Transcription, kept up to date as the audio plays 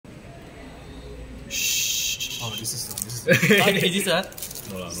Shh. Oh, this is Is this one?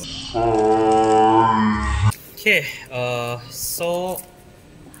 no. Okay, so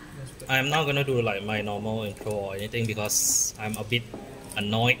I'm not gonna do like my normal intro or anything because I'm a bit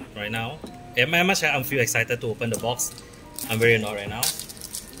annoyed right now. Much I'm feel excited to open the box, I'm very annoyed right now.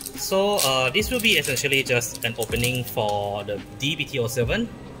 So this will be essentially just an opening for the DBT07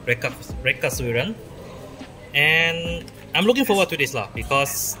 Rekasuiran, and I'm looking forward to this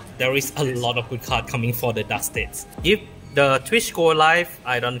because there is a lot of good card coming for the dark states. If the Twitch go live,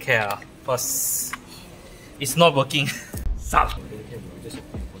 I don't care because it's not working.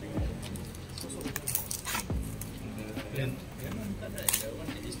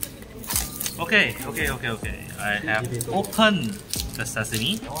 Okay. I have opened the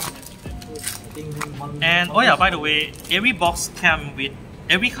sesame. And oh yeah, by the way, every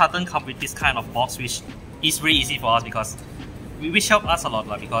carton comes with this kind of box, which is very easy for us because which help us a lot,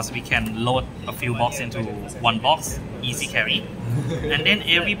 because we can load a few boxes into one box, easy carry. And then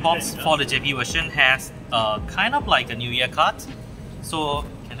every box for the JP version has kind of like a New Year card. So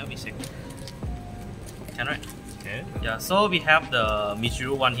can help me check? Can, right? Okay. Yeah. So we have the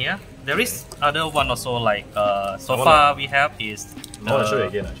Michiru one here. There is other one also, like so far we have is I want to show you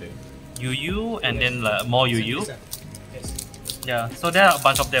again actually. UU and then more UU. Yeah, so there are a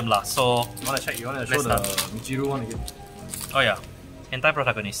bunch of them lah. So You want to show the Michiru one again? Oh yeah, hentai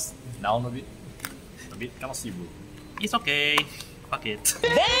protagonist. Down a bit, cannot see bro. It's okay. Fuck it.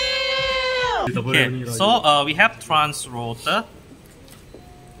 Damn! Okay, so we have Trans Rotor,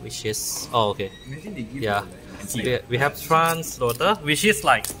 which is okay. Yeah, we have Trans Rotor, which is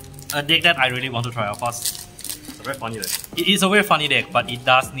like a deck that I really want to try. Of course, It's a very funny deck. it is a very funny deck, but it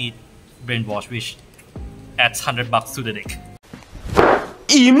does need Brainwash, which adds $100 to the deck.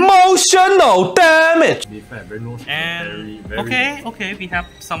 Emotional damage. Be fair, Brainwash And very okay, we have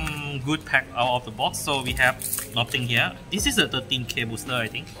some good pack out of the box. So we have nothing here. This is a 13k booster, I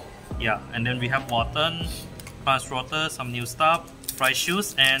think. Yeah, and then we have Wharton, Trans Rotor, some new stuff, Price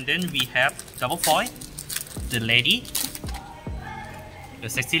Shoes, and then we have Double Foil, the lady, the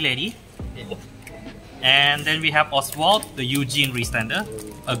sexy lady, and then we have Oswald, the Eugene Restander,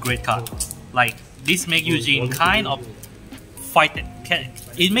 a great card. Like this make Eugene kind of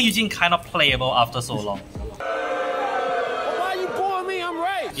it make Eugene kind of playable after so long. Why you boring me? I'm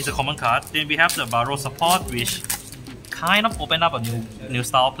right. It's a common card. Then we have the Barrow support, which kind of open up a new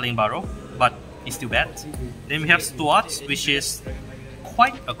style of playing Barrow, but it's still bad. Then we have Stuart, which is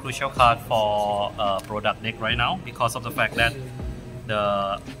quite a crucial card for product deck right now because of the fact that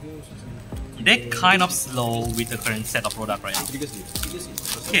the deck kind of slow with the current set of product right now.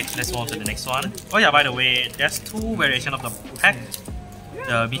 Okay, let's move on to the next one. Oh yeah, by the way, there's two variations of the pack.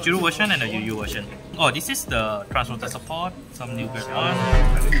 The Michiru version and the UU version. Oh, this is the Transrotor support, some new great one.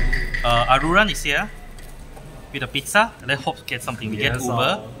 Aruran is here with a pizza. Let's hope to get something. We get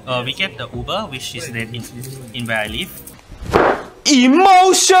Uber. We get the Uber, which is there in where I live.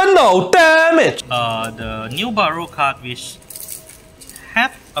 Emotional damage. The new Barrow card, which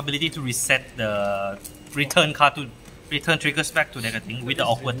have ability to reset the return card to return triggers back to deck, I think, with the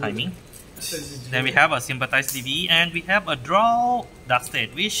awkward timing. Then we have a Sympathize DB, and we have a Draw Dark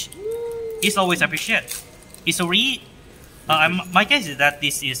State, which is always appreciated. It's a my guess is that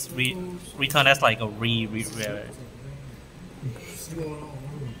this is returned as like a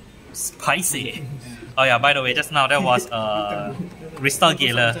spicy. Oh yeah, by the way, just now there was a Crystal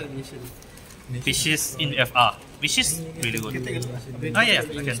Galer, which is in FR, which is really good. Oh yeah,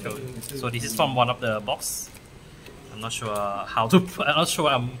 I can show it. So this is from one of the box. I'm not sure how to. I'm not sure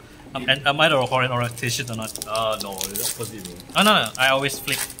am I the correct orientation or not? No, it's opposite bro. Oh no, I always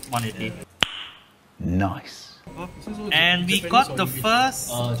flip 180. Nice. And we got the first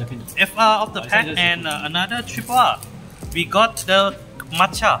FR of the pack and another triple R. We got the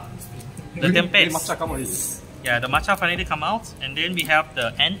Matcha, the Tempest. Yeah, the Matcha finally come out, and then we have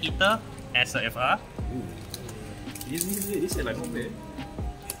the Anteater as a FR. This is like not bad.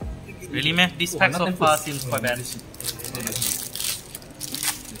 Really, man? This pack so far seems quite bad.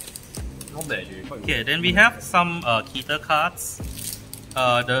 Not bad, Okay, then we have some Keter cards.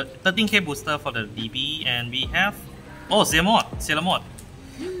 The 13k booster for the DB, and we have Sailor Mod.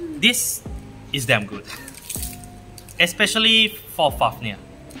 This is damn good, especially for Fafnir.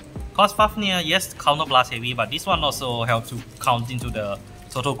 Cause Fafnir, yes, counter blast heavy, but this one also helps to count into the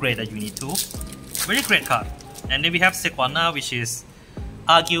total grade that you need to. Very great card. And then we have Sequana, which is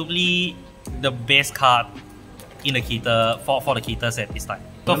arguably the best card in the Keter for the Keter set this time.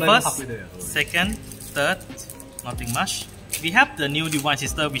 So first, second, third, nothing much. We have the new Divine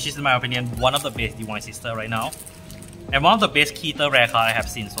Sister, which is in my opinion one of the best Divine Sister right now, and one of the best Keter rare card I have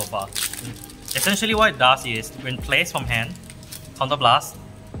seen so far. Essentially what it does is, when placed from hand, counterblast,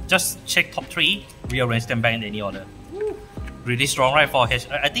 just check top 3, rearrange them back in any order. Really strong, right? For H.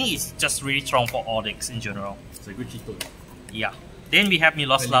 I think it's just really strong for all decks in general. It's a good cheat code. Yeah. Then we have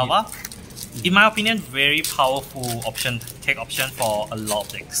Lava. In my opinion, very powerful option, tech option for a lot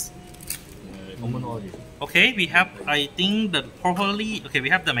of decks. Common order. Okay, we have, I think we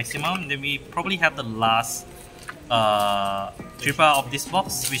have the maximum, then we probably have the last tripper of this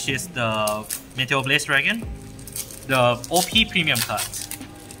box, which is the Meteor Blaze Dragon, the OP premium card.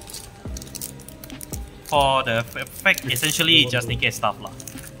 For the effect, essentially just negate stuff lah,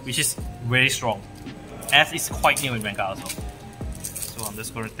 which is very strong, as it's quite new in Vanguard also. So I'm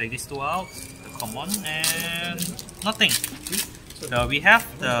just going to take these two out, the common and nothing. We have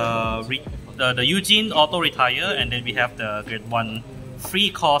the Eugene auto retire, and then we have the grade 1 free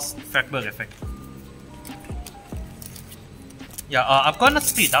cost Fragberg effect. Yeah, I'm gonna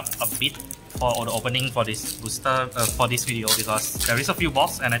speed up a bit for the opening for this booster for this video, because there is a few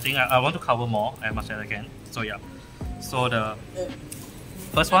boxes and I think I want to cover more as much as I can. So yeah, so the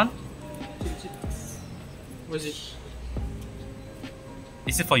first one. What is it?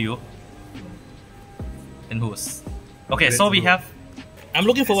 Is it for you? And whose? Okay, so we have. I'm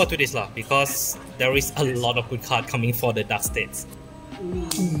looking forward to this lah, because there is a lot of good card coming for the Dark States.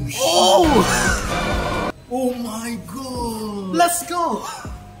 Oh! Oh my god! Let's go!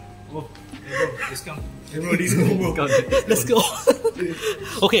 Oh, discount. Let's go!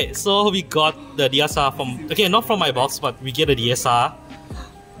 Okay, so we got the DSR from. Okay, not from my box, but we get a DSR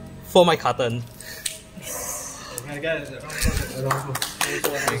for my carton.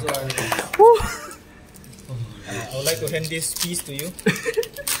 I would like to hand this piece to you.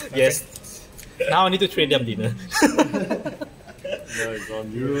 Yes. Now I need to trade them dinner. No, it's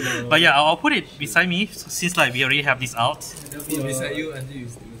on you now. But yeah, I'll put it beside me since like we already have this out. Beside you until you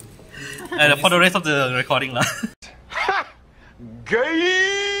still. For the rest of the recording lah.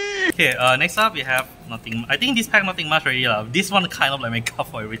 Okay, next up we have nothing. I think this pack nothing much already lah. This one kind of like make up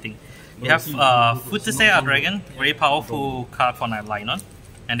for everything. We have Futase Dragon, very powerful card for Night Lion,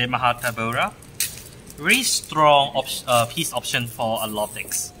 and then Mahat Tabora. Very strong piece option for a lot of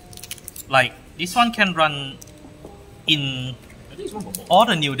decks. Like this one can run in all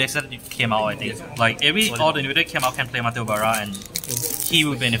the new decks that came out. I think like all the new deck came out can play Matubara and he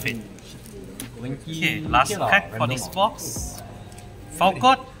will benefit. Okay, last pack for this box.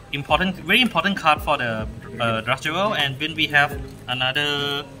 Falcon, very important card for the Dracula, and then we have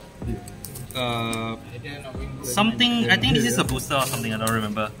another something. I think this is a booster or something. I don't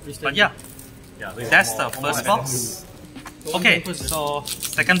remember. But yeah. That's the first box. Okay, so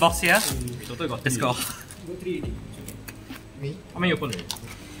second box here. Let's go. How many open?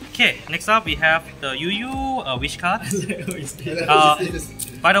 Okay, next up we have the Yu Wish card.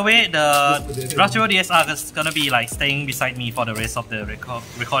 By the way, the Dracula DSR is gonna be like staying beside me for the rest of the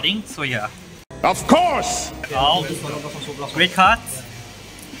recording. So yeah. Of course! Great cards.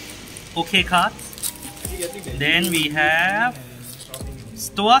 Okay cards. Then we have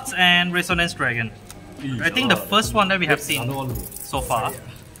Stuart and Resonance Dragon. I think the first one that we have seen so far.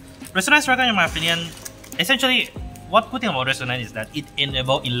 Resonance Dragon, in my opinion, essentially, what good thing about Resonance is that it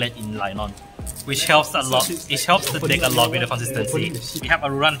enables inlet in Lion, which helps a lot. It helps the deck a lot with the consistency. We have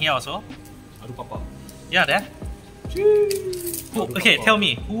Aruran here also. Yeah, there. Okay, tell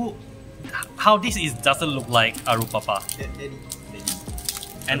me how this doesn't look like Arupapa.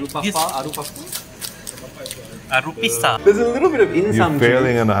 And this Arupisa. There's a little bit of You're insam.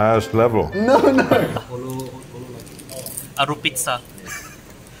 failing on the highest level. No. Arupizza.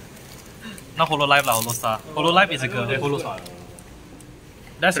 Not Hololive lah, Holostar. Hololive is a girl.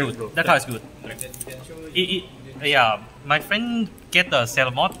 That's good. That card is good. Yeah, my friend get the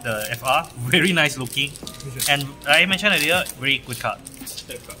Selmot, the FR, very nice looking, and I mentioned earlier, very good card.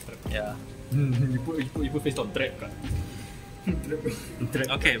 Yeah. You put face on trap card.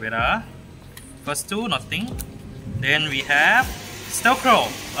 Okay, wait first two, nothing. Then we have Stealthcrow.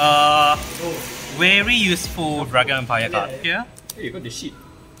 Very useful Dragon Empire card here. Hey, you got the sheet.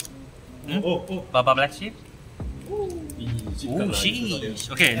 Baba Black Sheep. Oh,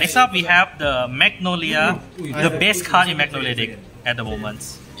 sheesh. Okay, next up we have the Magnolia, the best card in Magnolia deck at the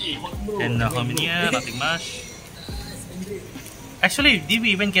moment. Then the Herminia, nothing much. Actually, did we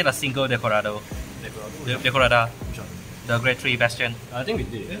even get a single Decorado? Decorada. The Grade 3 Bastion. I think we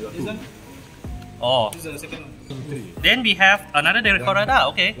did. Oh. Then we have another Decorada.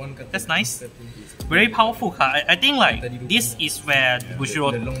 Okay, that's nice. Very powerful card. I think like this is where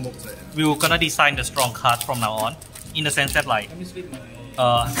Bushiroad will gonna design the strong card from now on. In the sense that like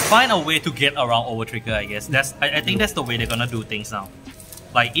find a way to get around Overtrigger, I guess. I think that's the way they're gonna do things now.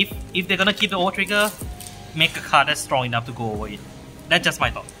 Like if they're gonna keep the O trigger, make a card that's strong enough to go over it. That's just my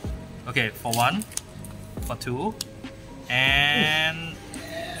thought. Okay, for 1, for 2, and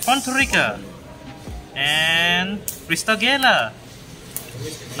front trigger, and Crystal Gala.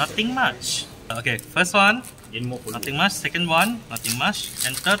 Nothing much. Okay, first one, nothing much. Second one, nothing much.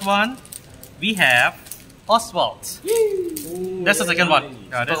 And third one, we have Oswald. That's the second one.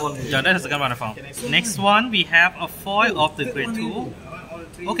 Yeah, that's the second one I found. Next one, we have a foil of the grade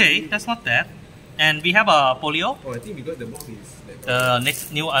 2. Okay, that's not bad. And we have a polio. Oh, I think because the box is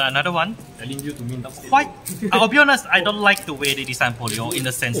Next new another one. telling you to mean Quite. I'll be honest. I don't like the way they design polio in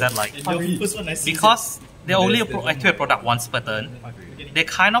the sense that like because they only activate product once per turn. They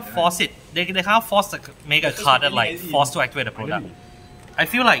kind of force it. They kind of force to make a card that like forced to activate the product. I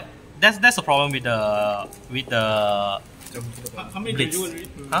feel like that's the problem with the How many Blitz. jewelry?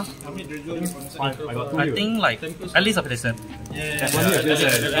 Huh? How many jewelry from the I got 2 I think like at least a playset. Yeah.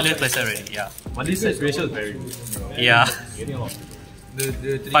 At least playset already. Yeah. But this ratio is very good. Yeah. Getting a lot.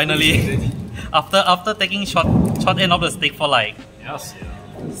 Finally, after taking short end of the stick for like Yes, yeah.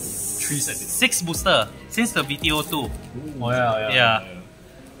 3 sets. 6 booster since the BTO2. Oh yeah. Yeah.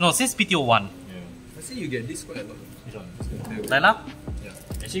 No, since BTO1. I see you get this quite a lot. Which one? Lilac?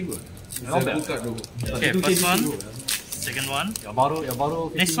 Actually good. It's Not a bad. good card though. Okay, first one. Second one. Your borrow.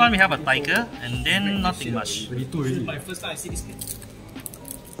 Next one we have a tiger and then nothing much. 22 already. My first time I see this cat.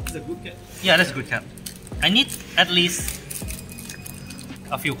 It's a good cat. Yeah, that's a good cat. I need at least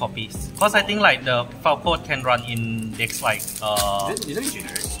a few copies. Cause I think like the Falco can run in decks like Isn't it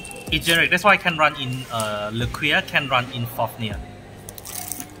generic? it's generic. That's why I can run in Lequia can run in Fafnir.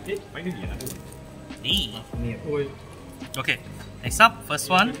 Finally, Okay, next up, first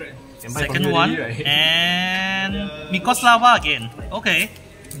one, Can buy second from one, you already, right? and Mikoslava again. Okay,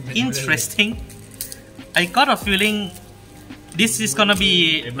 interesting. I got a feeling this is gonna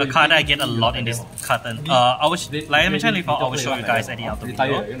be a card I get a lot in this carton. I will, like I mentioned before, I will show you guys at the end of the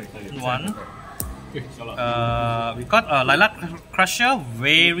video. One, we got a Lilac Crusher,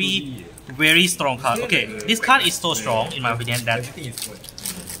 very strong card. Okay, this card is so strong in my opinion that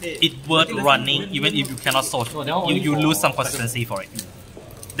it's worth running even if you cannot source. You lose some consistency for it.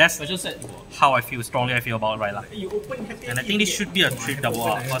 That's how I feel strongly. I feel about Lilac, and I think this should be a trick double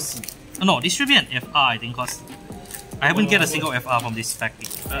R. Cause no, this should be an FR. I think cause I haven't get a single FR from this pack.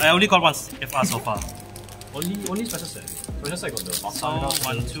 I only got one FR so far. Only special set. Special set got the So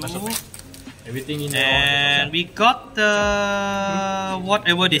 1, 2. Everything in there. And we got the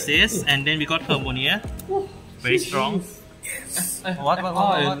whatever this is, and then we got Harmonia, very strong. What?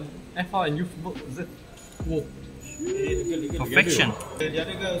 FR and youth book is it? Whoa. Perfection. The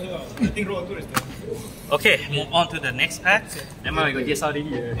other guy also, I think roll good is the. Okay, move on to the next pack. Never mind, I got yes already.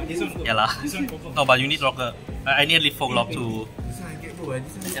 This one good. Yeah lah. This one confirm. No, but you need rocker. I need lead folk lock to. This one I get bro.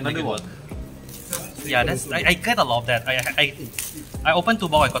 This one Another one. Yeah, that's I get a lot of that. I opened 2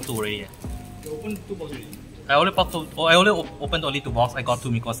 box. I got 2 already. You open 2 boxes already. I only opened only 2 box. I got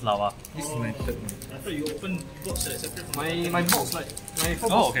 2 Mikoslava. This is my third one. I thought you open box separate from My box like my 4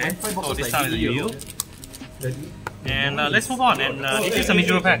 Oh, box, okay. my 5 boxes Oh, this like time is a DBT Yu. Ready? And let's move on. And this is a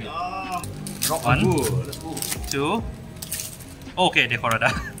Mijuro pack. Drop 1, Let's go. 2. Okay, Decorada.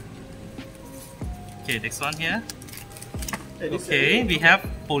 Okay, next one here. Okay, we have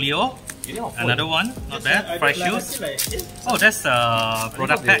Polio. Another one, not bad. Price shoes. Oh, that's a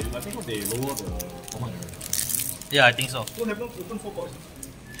product pack. I think they lower the command. Yeah, I think so. Who haven't open 4 boxes?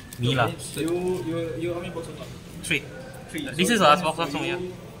 Me lah. You how many boxes? 3. 3. This is the last box from here.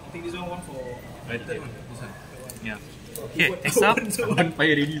 I think this one for. Third one. This one. Yeah. Okay, next up, One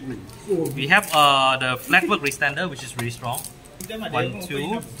fire ready, bro. we have the Flatwork Restander, which is really strong. 1,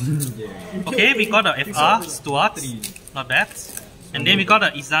 2. Okay, we got a FR, Stuart. Not bad. And then we got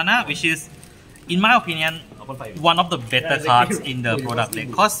a Izana, which is, in my opinion, one of the better cards in the product deck.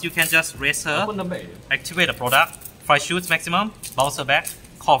 Because you can just raise her, Open the bag. activate the product, fry shoots maximum, bounce her back,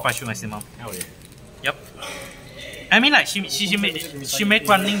 call fry shoot maximum. Hell yeah. Yep. I mean like she made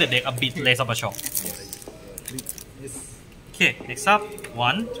running the deck a bit less of a shock. Okay, next up,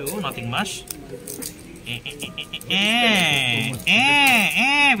 1, 2, nothing much.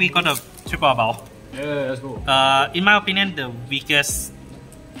 We got a triple bow. Yeah, let's go. In my opinion, the weakest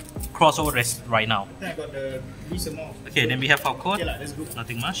crossover rest right now. Then I got the Visa more. Okay, then we have Falcon. Okay lah, that's good.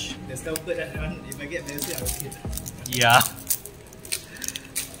 Nothing much. The stealth bird that one, if I get Nancy, I will hit. Yeah.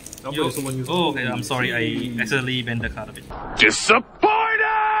 Double is someone use. Oh, okay, I'm sorry, I accidentally bent the card a bit.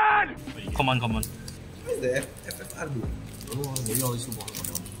 Disappointed! Come on. What is the FFR do? Maybe I'll use 2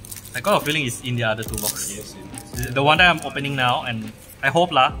 boxes. I got a feeling it's in the other 2 box. Yes, The one that I'm opening now, and I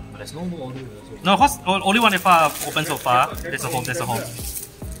hope lah. but there's no more order. No, cause only one FR open so far. There's a hope.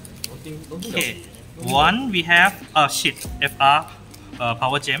 Okay, 1 we have shit, FR,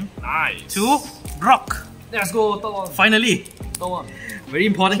 power gem. Nice. 2, rock. Let's go. Top one. Finally, Top one. very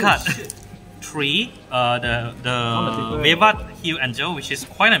important card. 3, the Vanguard Heal Angel, which is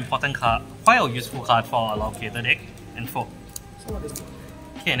quite an important card, quite a useful card for a locator deck. And 4.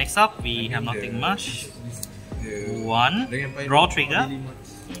 Okay, next up we have nothing much. 1, draw trigger.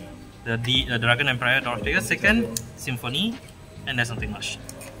 The Dragon Empire draw trigger. 2nd, Symphony, and there's nothing much.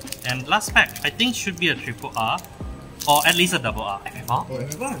 And last pack, I think should be a triple R, or at least a double R. FFR? Oh,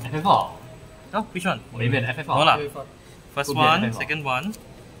 FFR. FFR? Oh, which one? Maybe an FFR. No lah. First Could be an one, FFR. second one.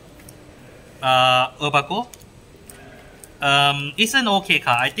 Urbaco. It's an okay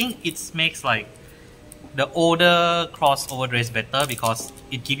card. I think it makes like the older crossover dress better because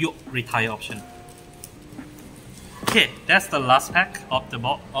it gives you retire option. Okay, that's the last pack of the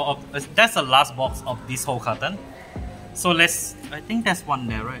box. That's the last box of this whole carton. So let's. I think there's one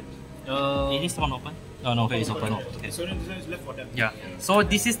there, right? Is this one open? Oh no, okay, it's open. Okay. So then this one is left for them. Yeah. So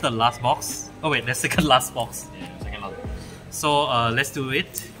this is the last box. Oh wait, the second last box. Yeah, second last. So let's do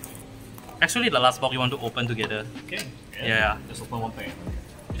it. Actually, the last box you want to open together. Okay. Yeah. Just open one pack.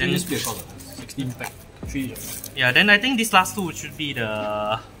 Then Then just be a color. 16 pack. 3. yeah. Then I think this last two should be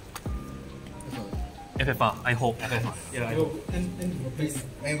the FFR. I hope. FFR. Yeah. I Go hope. and Please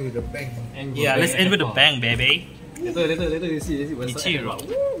end with the bang. And Yeah. Let's end with the FFR. bang, baby. Later you see. Ichiro.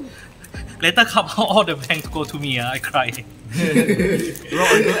 Later come out all the bangs go to me. I cry. Bro,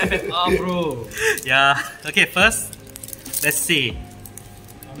 go FFR, bro. Yeah. Okay. First, let's see.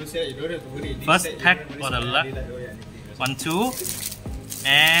 I'm gonna say you don't have to worry. This First set, you pack don't for the worry, left. like, oh, yeah, anything. 1, 2,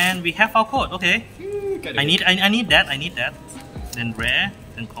 and we have our code. Okay. I need that. I need that. Then rare.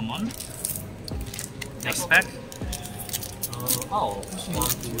 Then common. Next pack. Oh, 1,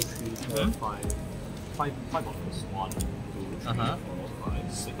 2, 3, 4, 5. 5 bottles. 1, 2, 3, Uh-huh. 4,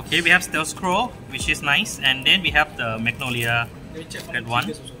 5, 6. Okay, we have Stealth Scroll, which is nice, and then we have the Magnolia, Let me check on that the one.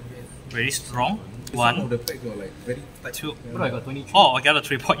 triggers also. very strong. Some of 1, the packs are like very tight. 2. Bro, I got 23. Oh, I got a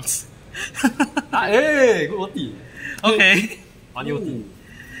 3 points. Hey, good OT. Okay. Funny OT.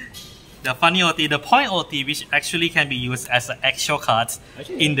 The funny OT, the point OT, which actually can be used as an actual cards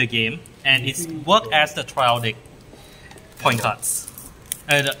in the game, and it's work as the trial deck point cards.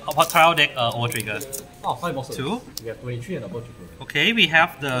 The trial deck O trigger. Oh, 5 boxes. 2. We have 23 and above triple. Okay, we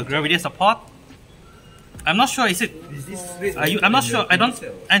have the Gravity Support. I'm not sure, is it? Is this red I'm not in sure. the I don't.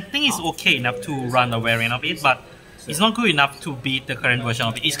 cell? I think it's okay enough to run a variant of it, but it's not good enough to beat the current version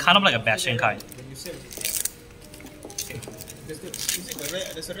of it. It's kind of like a Bastion kind. When you sell it. Is it the rare?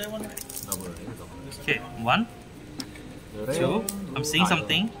 There's a rare one. Double. Okay, 1, The 2. I'm seeing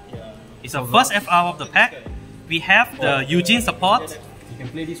something. Yeah. It's the first FR of the pack. We have the Eugene support. You can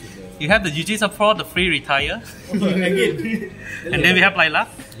play this with the. You have the Eugene support, the free retire, Again. and then we have Lilac.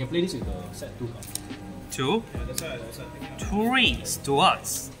 You can play this with the set 2 card. 2, That's what I'm thinking. 3,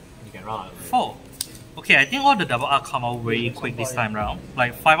 Stuarts, You can run. 4. Okay, I think all the double R come out very quick this time round.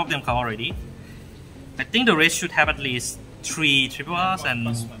 Like 5 of them come out already. I think the race should have at least 3 triple Rs and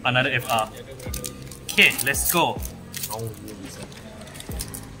another FR. Okay, let's go.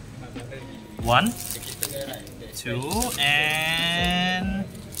 1, 2, and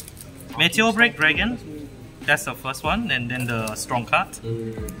Meteor Break Dragon. That's the first one, and then the strong card.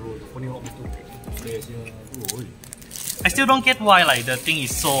 I still don't get why like the thing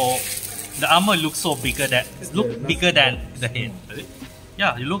is so, the armor looks so bigger than the head.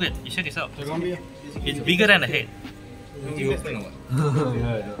 Yeah, you look at, you check it out. It's bigger than the head. You open or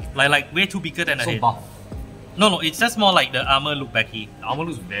what? Like way too bigger than the So head. buff. No, it's just more like the armor look baggy. The armor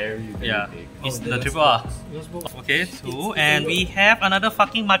looks very Yeah, big. it's the triple R. Okay, 2, and we have another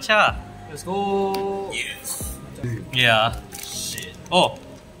fucking matcha. Let's go. Yeah. Oh,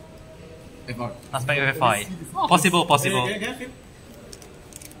 FR. last pack FFI. Possible. Can I feel?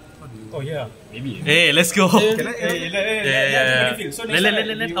 Oh yeah. Maybe. Hey, let's go. Can I? Yeah. So next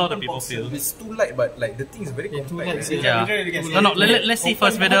time, Let all the people feel. It's too light, but like the thing is very compact. Yeah. No. Let's see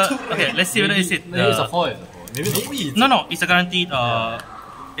first whether. Okay, let's see whether is it. Maybe it's a foil. Maybe. No. It's a guaranteed.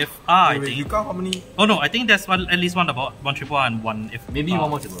 FR, I Wait, you think. count how many? Oh no, I think there's at least one triple R and one FR. Maybe one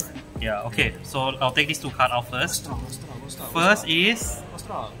more triple, right? Yeah. Okay. So I'll take these 2 cards out first. First is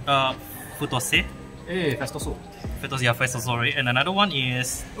Futose. Hey, Festoso. Futose, sorry. And another one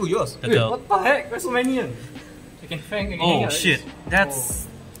is Oh, yours. the girl. What the heck? There's so many. I can fang. Oh shit. That's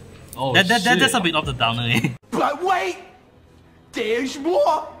Oh, that's a bit of the downer. Eh? But wait, there's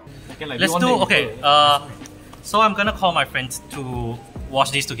more. Let's do okay. So I'm gonna call my friends to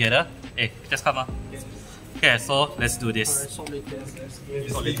watch this together. Hey, just come on. Okay, so let's do this.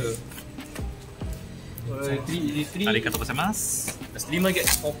 3. Arigatou gozaimasu. Does Lima get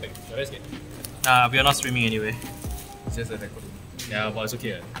small pack? The rest get. We are not streaming anyway. It's just a record. Yeah, but it's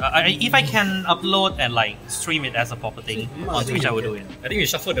okay. If I can upload and like stream it as a proper thing on Twitch, I will do it. I think we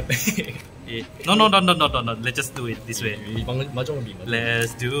shuffle the pack. No. Let's just do it this way.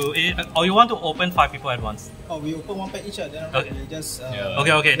 Let's do it. Or you want to open 5 people at once? Oh, we open one pack each, then Okay. we just.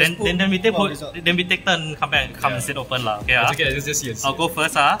 Okay. just put Then we take one result. then we take turn come back come and sit open lah. Okay. It's okay, just see. I'll go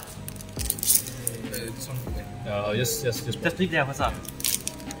first Just leave there first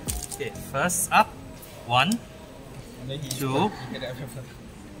Okay, first up. 1, And then he 2. he get the FF.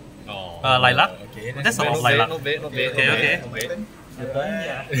 Lilac. Okay. That's a lot of lilac. Not bad. Okay.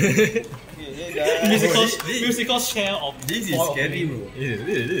 Yeah. Okay, Musical share of This is scary, bro.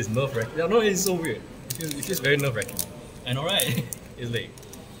 This is nerve-wracking. Yeah, no, it's so weird. It feels very nerve-wracking. I know, right? It's like,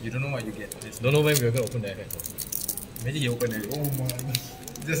 You don't know what you get. don't know when we're gonna open the FF. Imagine you open it. Oh my.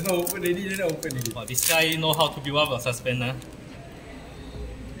 Just not open already, then open it. Oh, this guy know how to build up a suspense.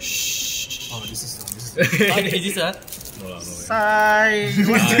 Shh. Oh, this is. Is this a? No. Sigh.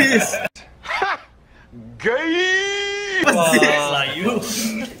 What's this? Like you.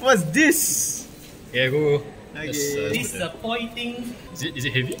 What's this? Yeah, go. Okay. Disappointing. Is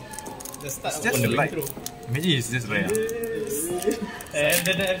it heavy? The start Just of the like. Imagine it's just rare. And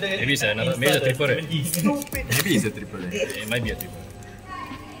then Maybe it's another. Maybe it's a triple. Right? Maybe it's a triple. It might be a triple.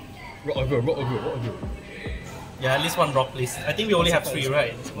 Rock a girl. Yeah, at least one rock, please. I think we only have 3,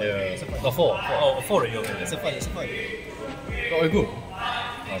 right? Yeah. No, 4. Oh, 4 already. Okay. It's a fun. Rock a girl.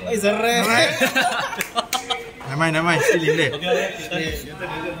 It's a rare. Never mind. Still in there. Okay.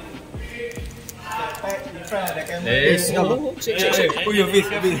 Pack in front of the camera. Hey, shake. Put your feet.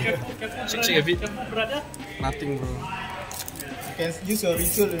 Shake a bit. Brother. Nothing, bro. You can use your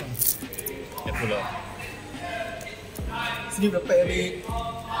ritual. Careful lah. Snip the pack a bit.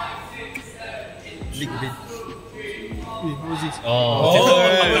 Lick a bit. Who's this? Oh.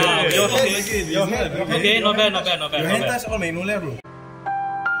 Your hand. Okay, not bad. Your hand touch all Magnolia, bro.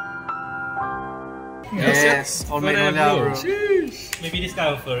 Yes, all Magnolia, bro. Maybe this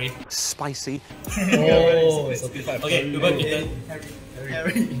guy will furry. Spicy. Oh, it's a P5. Okay, we got it.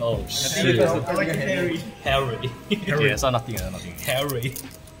 Harry. Oh, shit. I like Harry. Harry. Okay, so nothing. Harry.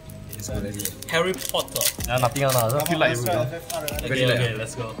 Harry Potter. Nothing. I feel like Okay,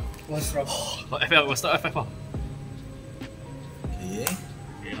 let's go. What's wrong? we'll start FF. Okay.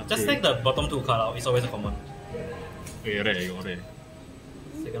 Just take the bottom 2 card out. It's always a common. Okay, ready.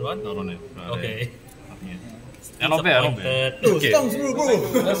 Second one. No. Okay. Nothing. Not bad. Okay. bro.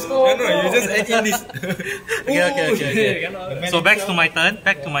 Let's go. No, you just add in this. Okay. So back to my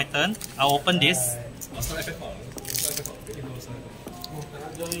turn. I'll open this.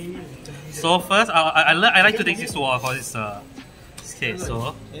 So first, I like to take this wall because it's okay.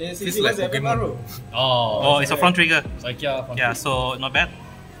 So It's like Pokemon, bro. Oh, it's a front trigger. Like Yeah, so not bad.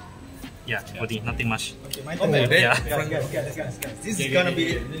 Yeah, body, nothing much. Okay, my turn. Yeah. Guys. This is gonna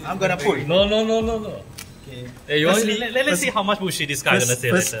be. I'm gonna pull. No. Okay. Hey, you want? Let's see how much bullshit this guy gonna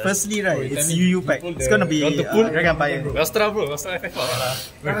say later. Firstly, right, it's UU pack. It's gonna be Dragon Fire. We'll start FF.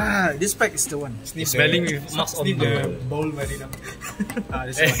 This pack is the one. Smelling with marks on the bowl very now.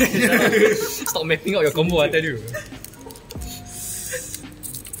 This one. Stop mapping out your combo, I tell you.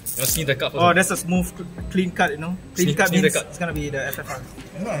 You see the card. Oh, that's a smooth, clean cut, you know. Clean cut sneak the means card. it's gonna be the FFR.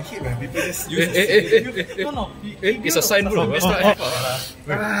 No, I hate when people just use Hey. No. It's a sign, bro. Let's start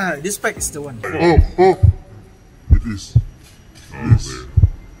FF. This pack is the one. It is.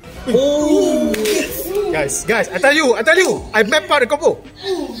 Guys, I tell you, I map out the combo.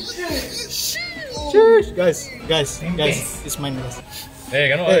 Guys, it's mine, guys. Hey,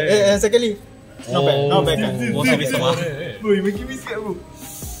 cannot. Hey, secondly, not bad. Bro, you making me scared, bro.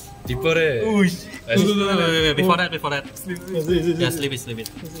 Deeper eh. Wait, before that. Yeah, sleep it.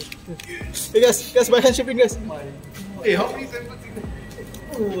 Hey guys, my hand shifting, guys. Hey, how many samples?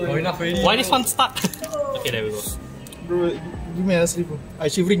 Oh, enough already. Why this one stuck? Okay, there we go. Bro, give me a sleep, bro. I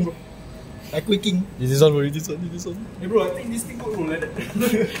shivering, bro. I quaking. This one, bro. This one. Hey, bro, I think this thing got roll like that.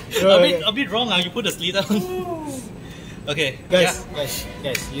 A bit wrong. You put the sleeve down. Okay, Guys,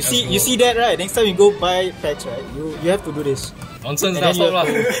 you see that, right? Next time you go buy packs, right? You have to do this. Nonsense, And then stop lah.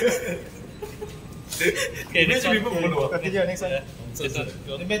 Okay, next one. Continue next one. Nonsense.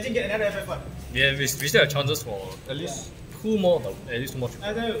 Imagine get another FF1. Yeah, we still have chances for at least two more. At least two more.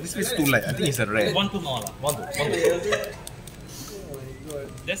 This is too light. I think it's a rare. 1, 2 more lah. One, two.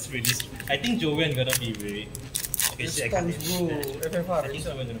 That's really. I think Joanne gonna be very. Okay, shit, I can't. FFR. I think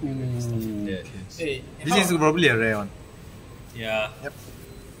Joanne gonna be very stuff. Yeah. Hey, This is probably a rare one. Yeah.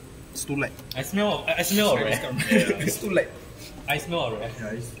 It's too light. I smell already. It's too light. I smell already.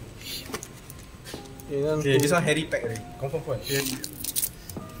 Okay, this one Harry pack already. Confirm point.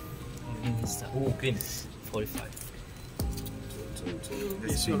 Oh, clean. 45.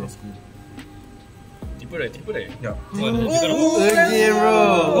 Let's see. Tipe deh. Yeah. Again, bro.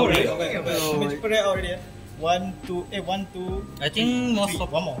 Oh, really? Triple rare already. 1, 2, 1, 2. I think most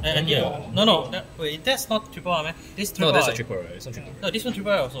of One more. yeah. No. Wait, that's not triple R, man. This is triple No, that's R. a triple, right? It's not triple. No, this one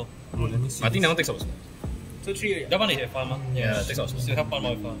triple R also. Bro, let me see. I think that one takes up. So 3 That one is F1, man. Yeah, takes up. Still have one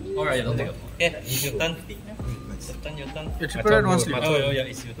more F1. Alright, yeah, don't take up. Okay, it's your turn. Your turn. The triple rare one sleep. Oh, yeah,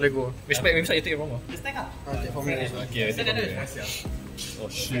 it's your turn. Let go. Which side you take it wrong? Okay, for me. Okay, I take it. Oh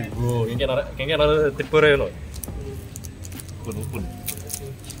shit, bro. Can get another triple rare, Lord. Open.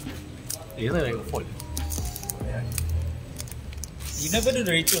 It's like a foil. You never do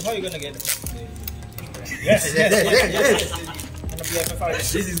the ritual, how you gonna get it? Yes. Gonna be FFR.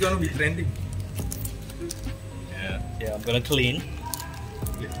 This is gonna be trending. Yeah, I'm gonna clean.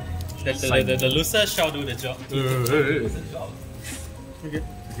 The loser shall do the job. Okay.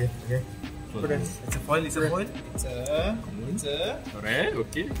 It's a foil. It's a... Alright,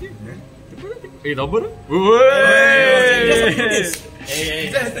 okay. Hey, double.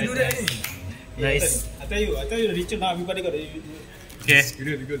 Hey, Just do that. nice. I tell you the ritual now, everybody got it. Okay,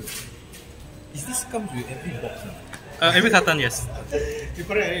 Good. Is this comes with every box now? every carton, yes.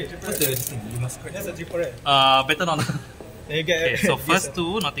 Triple rare, What's the thing? You must scratch. That's a triple rare. Better not. Then you get Okay, so first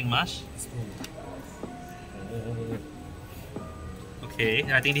two, nothing much. Okay,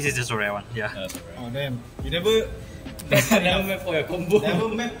 I think this is just a rare one. Yeah. Oh damn, you never map for your combo. never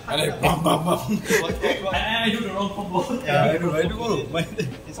map. I like bam. I do the wrong combo. Yeah, I do.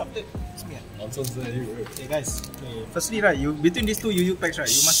 It's up to me. Nonsense there, you. Okay guys, okay. Firstly right, you between these two UU packs right,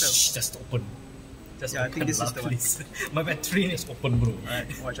 you must have. Just open. Just Yeah, I think this is the one. My battery is open, bro. Alright,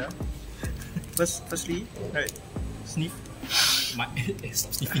 watch out. Firstly, right, sniff. Stop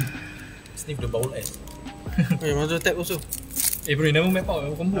sniffing. Sniff the bowl S. Wait, want to tap also? Eh, bro, you never map out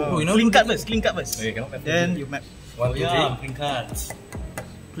your combo. you know Clean card first, clean card first. Okay, cannot map. Then you map. 1, 2, 3. Pink cards.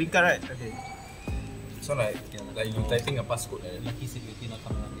 Clean card right? Okay. So like you typing a passcode. Lucky security not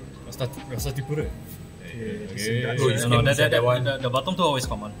coming out. Rasa tipu deh. Okay. No, the bottom two always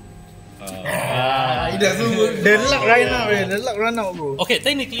common. It doesn't work. The luck right now, the luck run out, bro. Okay,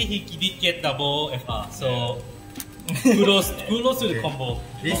 technically he did get double FR, so kudos to the combo.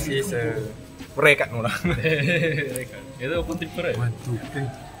 This is a rare card no lah. Itu open tipu deh. 1, 2,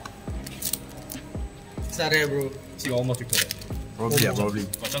 3. Sorry, bro. Si Omar tipu deh. Probably.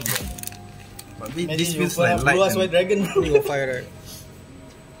 Macam dia. But this feels like light. Blue Eyes White Dragon, bro. You go fire right?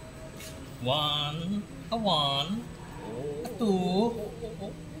 A two.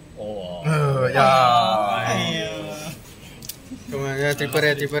 Oh. Yeah. Come on, yeah, triple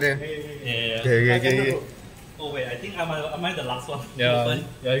rare. Yeah. Okay. Oh wait, I think am I the last one? Yeah,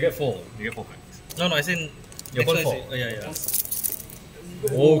 you get 4. You get 4 cards. No, as in You next open one is 4. it? Oh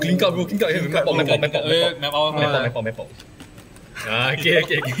yeah. Oh, clean card, bro. Clean card. Map out. Map out. Ah, okay.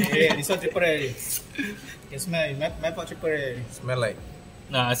 Yeah, this one triple rare. You smell, map out triple rare. Smell like.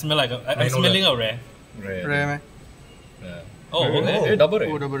 Nah, I smell like I'm smelling a rare. Rare. Rare, man. Yeah. Oh, okay. Eh, double Oh,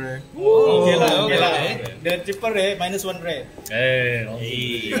 rare. double rare. Okay lah. The triple rare minus 1 rare. Eh,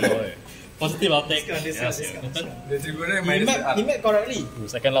 Hey. nonsense. Positive outtake. Discount. The trigger He map correctly.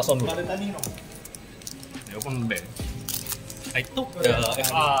 Second last one, bro. But the timing wrong. You open bag. I took the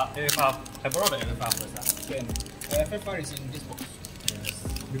FR. I borrowed the FR first. Can. FFR is in this box.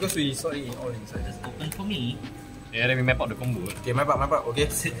 Because we saw it all inside. Just open for me. Yeah, then we map out the combo. Okay, map up.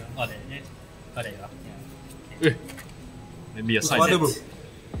 Okay. Oh, there you are. Eh. Maybe a size. Mana bro?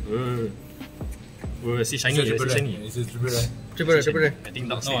 See shiny. It's a trigger. Triple rare. I think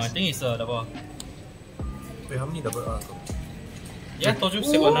dark No, I size. think it's a double. Wait, how many double R? Yeah, told you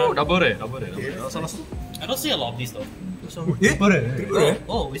second Oh, one. double rare. Salah. I don't see a lot of these though. Triple.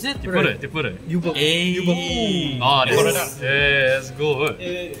 Oh, is it? Tipu deh. Hey. Ah, let's go.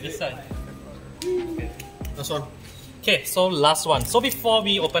 This side. Last one. Okay, so last one. So before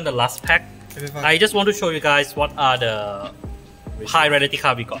we open the last pack, I just want to show you guys what are the high rarity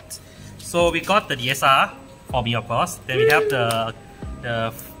card we got. So we got the DSR for me, of course. Then we have the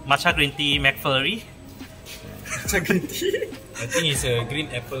matcha green tea McFlurry. I think it's a green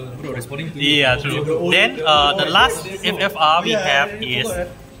apple. Bro, responding to you. Yeah, true. Then the last FFR we have is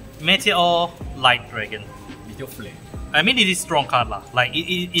Meteor Light Dragon. Meteor Flame. I mean, it is strong card lah. Like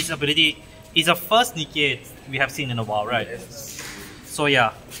its ability is the first negate we have seen in a while, right? So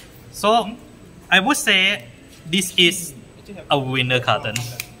yeah. So I would say this is a winner carton.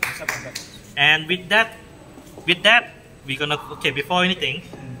 And with that, we're gonna before anything,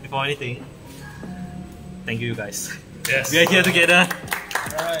 thank you guys. Yes. We are here together.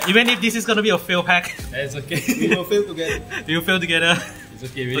 Alright. Even if this is gonna be a fail pack, It's okay. We will fail together. we will fail together. It's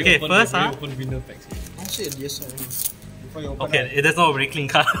okay. We Okay, open, first, we huh? open winner packs. Oh shit, yes sir. Before you open Okay, there's no very clean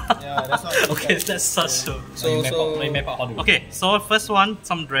card. Yeah, that's not Okay, that's such a... So, map out how to. Okay, so first one,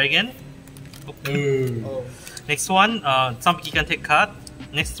 some dragon. Oh. Next one, some you can take card.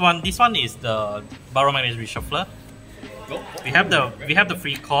 Next one, this one is the Barrow Magnet Reshuffler. We have the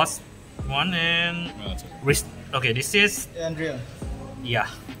free cost one and okay, this is Andrea. yeah.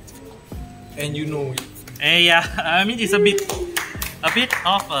 And you know it. Yeah, I mean it's a bit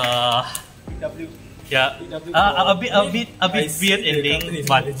of W. yeah, a bit weird ending,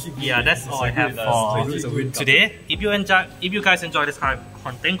 but yeah, that's all I have for today. If you guys enjoy this kind of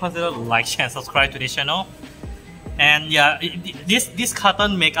content, consider like, share, and subscribe to this channel. And yeah, this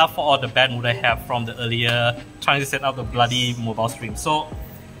carton make up for all the bad mood I have from the earlier trying to set up the bloody mobile stream. So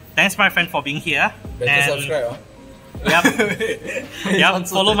thanks my friend for being here. Better subscribe, huh? Yep.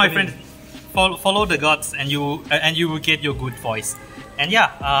 Follow my friend. Follow the gods, and you will get your good voice. And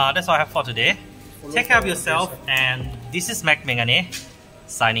yeah, that's all I have for today. Take care of yourself, and this is McMegane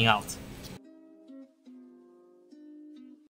signing out.